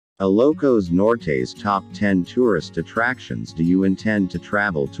Ilocos Norte's top 10 tourist attractions. Do you intend to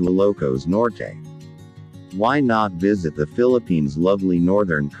travel to Ilocos Norte? Why not visit the Philippines' lovely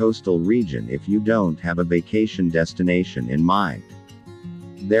northern coastal region if you don't have a vacation destination in mind?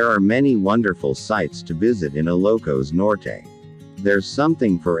 There are many wonderful sites to visit in Ilocos Norte. There's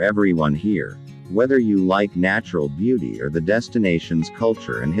something for everyone here, whether you like natural beauty or the destination's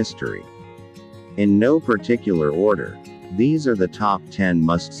culture and history. In no particular order, these are the top 10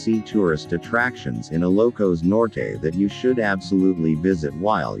 must-see tourist attractions in Ilocos Norte that you should absolutely visit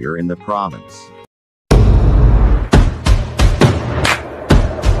while you're in the province.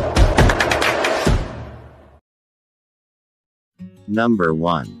 Number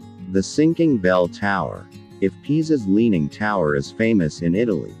 1. The Sinking Bell Tower. If Pisa's Leaning Tower is famous in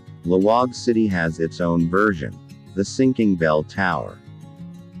Italy, Laoag City has its own version, the Sinking Bell Tower.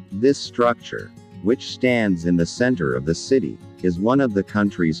 This structure, which stands in the center of the city, is one of the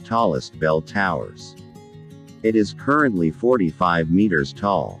country's tallest bell towers. It is currently 45 meters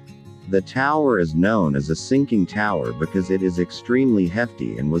tall. The tower is known as a sinking tower because it is extremely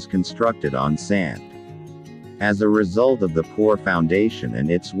hefty and was constructed on sand. As a result of the poor foundation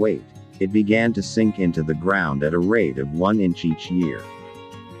and its weight, it began to sink into the ground at a rate of 1 inch each year.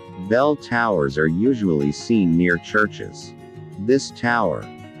 Bell towers are usually seen near churches. This tower,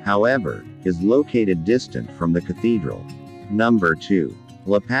 however, is located distant from the cathedral. Number 2.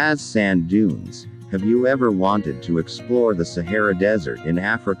 La Paz Sand Dunes. Have you ever wanted to explore the Sahara Desert in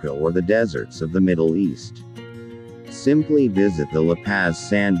Africa or the deserts of the Middle East? Simply visit the La Paz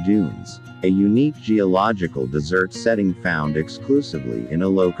Sand Dunes, a unique geological desert setting found exclusively in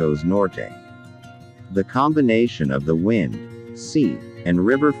Ilocos Norte. The combination of the wind, sea, and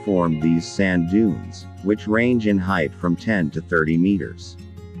river form these sand dunes, which range in height from 10 to 30 meters.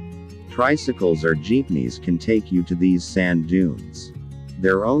 Tricycles or jeepneys can take you to these sand dunes.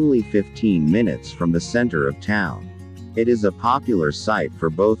 They're only 15 minutes from the center of town. It is a popular site for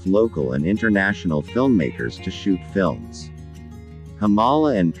both local and international filmmakers to shoot films.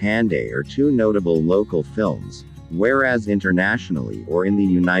 Hamala and Panday are two notable local films, whereas internationally or in the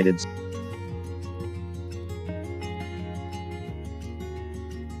United States.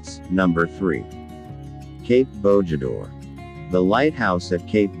 Number 3. Cape Bojador. The lighthouse at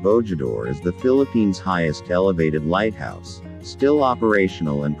Cape Bojador is the Philippines' highest elevated lighthouse, still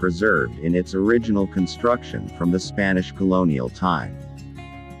operational and preserved in its original construction from the Spanish colonial time.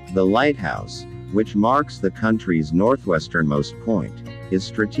 The lighthouse, which marks the country's northwesternmost point, is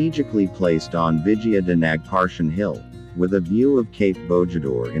strategically placed on Vigia de Nagpartian Hill, with a view of Cape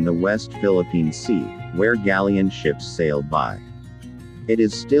Bojador in the West Philippine Sea, where galleon ships sailed by. It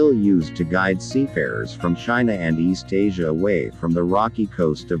is still used to guide seafarers from China and East Asia away from the rocky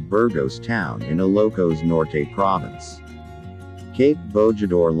coast of Burgos town in Ilocos Norte province. Cape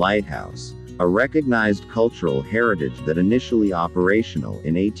Bojador Lighthouse, a recognized cultural heritage that initially operational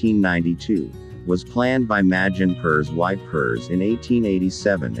in 1892, was planned by Majan Pers y Pers in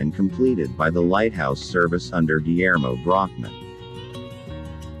 1887 and completed by the Lighthouse Service under Guillermo Brockman.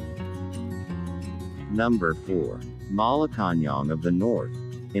 Number 4. Malacañang of the North.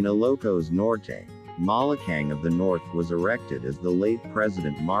 In Ilocos Norte, Malacang of the North was erected as the late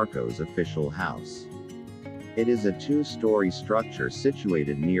President Marcos' official house. It is a two-story structure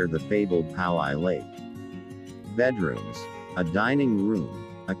situated near the fabled Paoay Lake. Bedrooms, a dining room,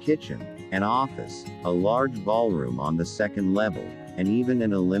 a kitchen, an office, a large ballroom on the second level, and even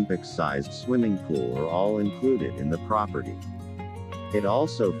an Olympic-sized swimming pool are all included in the property. It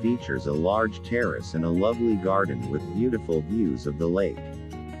also features a large terrace and a lovely garden with beautiful views of the lake.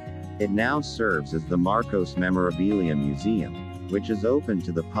 It now serves as the Marcos Memorabilia Museum, which is open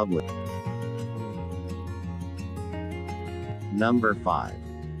to the public. Number 5.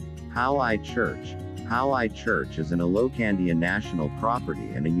 Paoay Church. Paoay Church is an Ilocandia national property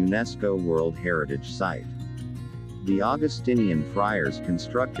and a UNESCO World Heritage Site. The Augustinian friars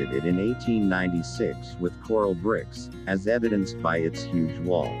constructed it in 1896 with coral bricks, as evidenced by its huge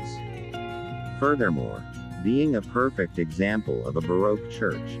walls. Furthermore, being a perfect example of a Baroque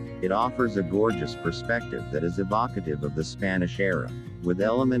church, it offers a gorgeous perspective that is evocative of the Spanish era, with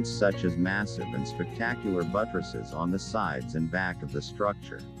elements such as massive and spectacular buttresses on the sides and back of the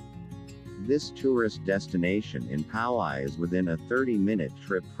structure. This tourist destination in Paoay is within a 30-minute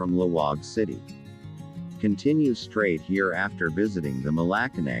trip from Laoag City. Continue straight here after visiting the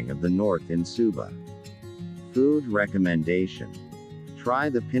Malacañang of the North in Suba. Food recommendation. Try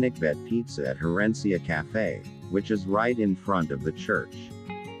the Pinakbet pizza at Herencia Cafe, which is right in front of the church.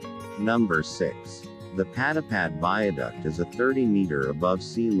 Number 6. The Patapat Viaduct is a 30-meter above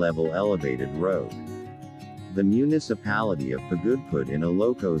sea level elevated road. The municipality of Pagudpud in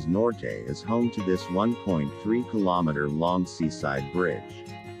Ilocos Norte is home to this 1.3-kilometer-long seaside bridge.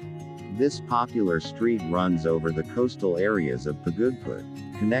 This popular street runs over the coastal areas of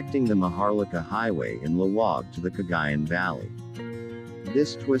Pagudpud, connecting the Maharlika Highway in Lawag to the Cagayan Valley.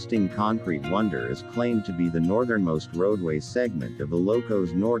 This twisting concrete wonder is claimed to be the northernmost roadway segment of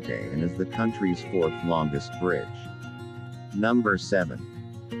Ilocos Norte and is the country's fourth longest bridge. Number 7.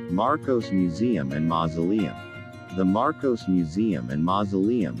 Marcos Museum and Mausoleum. The Marcos Museum and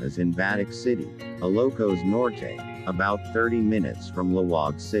Mausoleum is in Batic City, Ilocos Norte, about 30 minutes from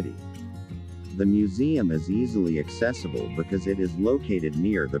Lawag City. The museum is easily accessible because it is located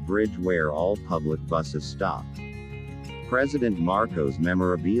near the bridge where all public buses stop. President Marcos'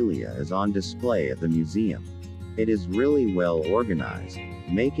 memorabilia is on display at the museum. It is really well organized,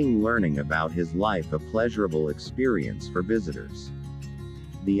 making learning about his life a pleasurable experience for visitors.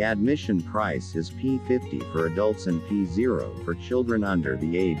 The admission price is P50 for adults and P0 for children under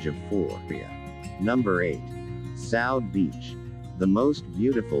the age of 4. Number 8. Saud Beach. The most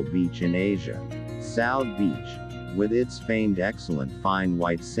beautiful beach in Asia. Saud Beach, with its famed excellent fine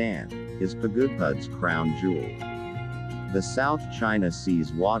white sand, is Pagudpud's crown jewel. The South China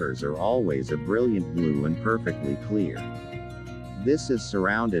Sea's waters are always a brilliant blue and perfectly clear. This is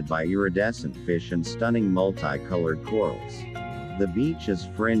surrounded by iridescent fish and stunning multicolored corals. The beach is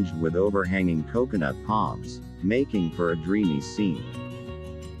fringed with overhanging coconut palms, making for a dreamy scene.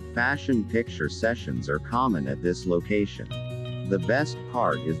 Fashion picture sessions are common at this location. The best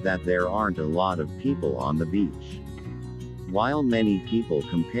part is that there aren't a lot of people on the beach. While many people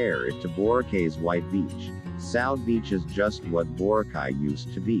compare it to Boracay's White Beach, Saud Beach is just what Boracay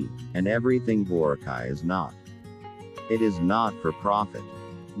used to be, and everything Boracay is not. It is not for profit.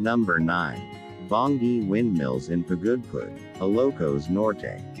 Number 9. Bongi Windmills in Pagudpud, Ilocos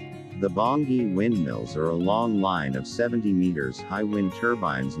Norte. The Bongi windmills are a long line of 70 meters high wind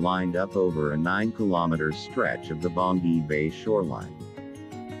turbines lined up over a 9-kilometer stretch of the Bongi Bay shoreline.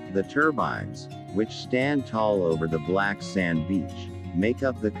 The turbines, which stand tall over the black sand beach, make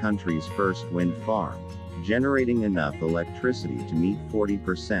up the country's first wind farm, generating enough electricity to meet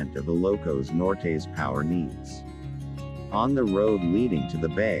 40% of Ilocos Norte's power needs. On the road leading to the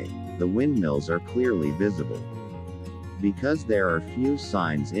bay, the windmills are clearly visible. Because there are few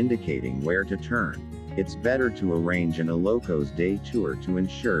signs indicating where to turn, it's better to arrange an Ilocos day tour to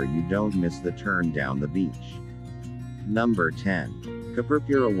ensure you don't miss the turn down the beach. Number 10.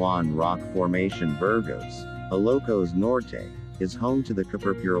 Kapurpurawan Rock Formation. Burgos, Ilocos Norte, is home to the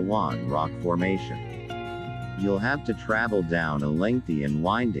Kapurpurawan Rock Formation. You'll have to travel down a lengthy and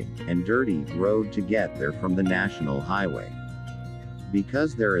winding, and dirty, road to get there from the National Highway.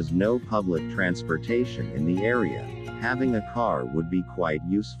 Because there is no public transportation in the area, having a car would be quite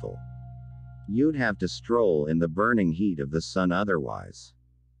useful. You'd have to stroll in the burning heat of the sun otherwise.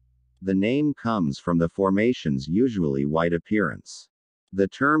 The name comes from the formation's usually white appearance. The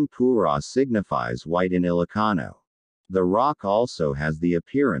term pura signifies white in Ilocano. The rock also has the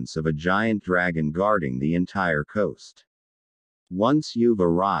appearance of a giant dragon guarding the entire coast. Once you've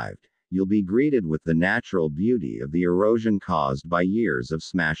arrived, you'll be greeted with the natural beauty of the erosion caused by years of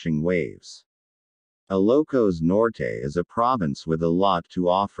smashing waves. Ilocos Norte is a province with a lot to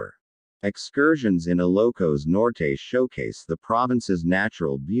offer. Excursions in Ilocos Norte showcase the province's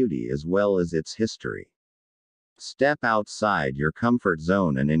natural beauty as well as its history. Step outside your comfort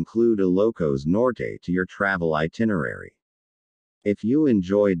zone and include Ilocos Norte to your travel itinerary. If you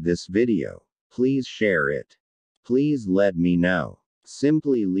enjoyed this video, please share it. Please let me know.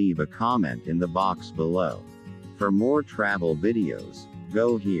 Simply leave a comment in the box below. For more travel videos,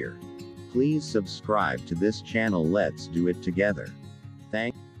 go here. Please subscribe to this channel. Let's do it together.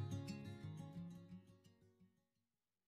 Thank you.